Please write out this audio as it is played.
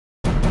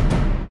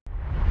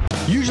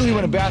Usually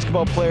when a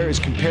basketball player is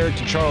compared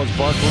to Charles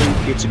Barkley,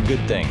 it's a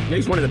good thing.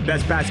 He's one of the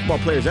best basketball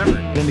players ever.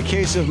 In the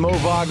case of Mo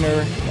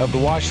Wagner of the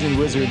Washington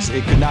Wizards,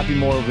 it could not be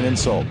more of an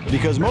insult.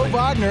 Because Mo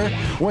Wagner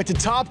went to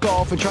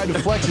Topgolf and tried to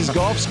flex his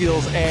golf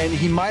skills, and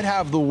he might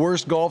have the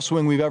worst golf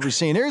swing we've ever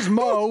seen. There's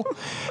Mo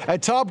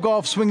at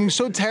Topgolf swinging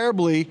so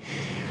terribly.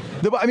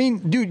 I mean,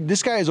 dude,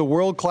 this guy is a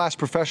world-class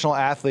professional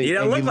athlete. He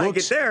doesn't look like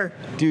it there.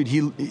 Dude,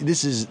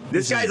 this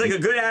guy's like a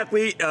good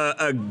athlete,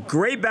 a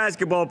great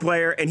basketball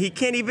player, and he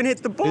can't even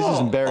hit the ball. This is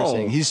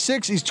embarrassing.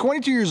 He's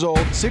 22 years old,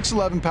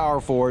 6'11" power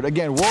forward.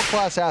 Again,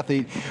 world-class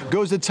athlete.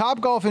 Goes to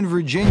Topgolf in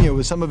Virginia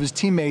with some of his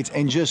teammates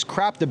and just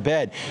crapped the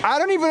bed. I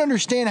don't even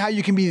understand how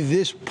you can be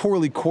this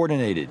poorly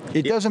coordinated.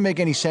 It doesn't make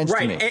any sense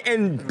to me.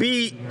 And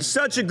be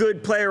such a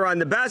good player on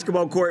the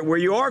basketball court where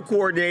you are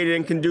coordinated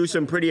and can do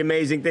some pretty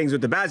amazing things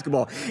with the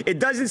basketball. It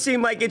doesn't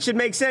seem like it should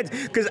make sense,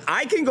 because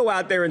I can go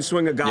out there and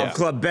swing a golf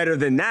club better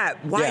than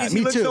that. Why does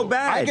he look so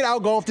bad? I could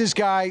outgolf this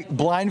guy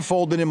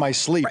blindfolded in my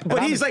sleep. Right,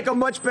 but he's like a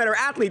much better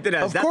athlete than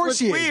us. Of course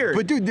he is. Weird.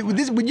 But dude,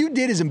 what you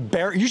did is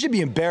embarrassing. You should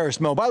be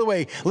embarrassed, Mo. By the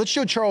way, let's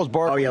show Charles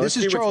Barkley. This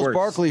is Charles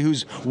Barkley,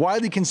 who's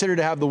widely considered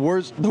to have the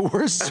worst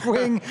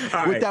swing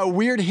with that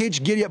weird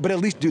hitch giddy up. But at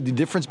least, dude, the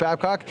difference,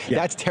 Babcock,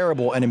 that's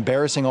terrible and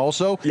embarrassing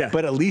also.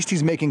 But at least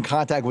he's making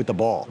contact with the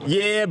ball.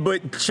 Yeah,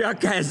 but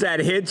Chuck has that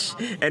hitch,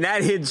 and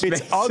that hitch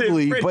it's ugly,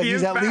 but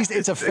he's at least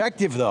it's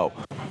effective though.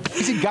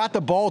 He got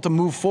the ball to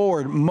move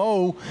forward.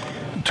 Mo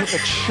took a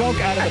chunk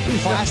out of the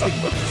plastic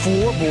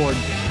floorboard.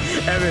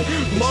 Evan,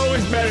 Mo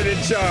is better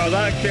than Charles.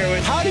 I don't care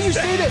what. How do you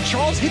say that?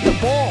 Charles hit the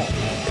ball.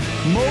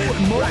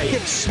 Mo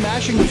kept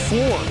smashing the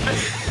floor.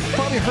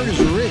 Probably hurt his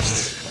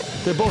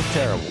wrists. They're both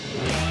terrible.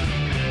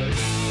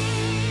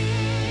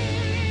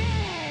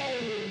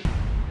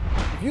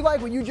 If you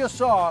like what you just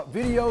saw,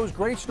 videos,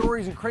 great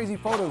stories, and crazy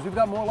photos, we've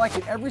got more like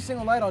it every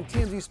single night on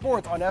TMZ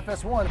Sports on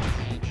FS1.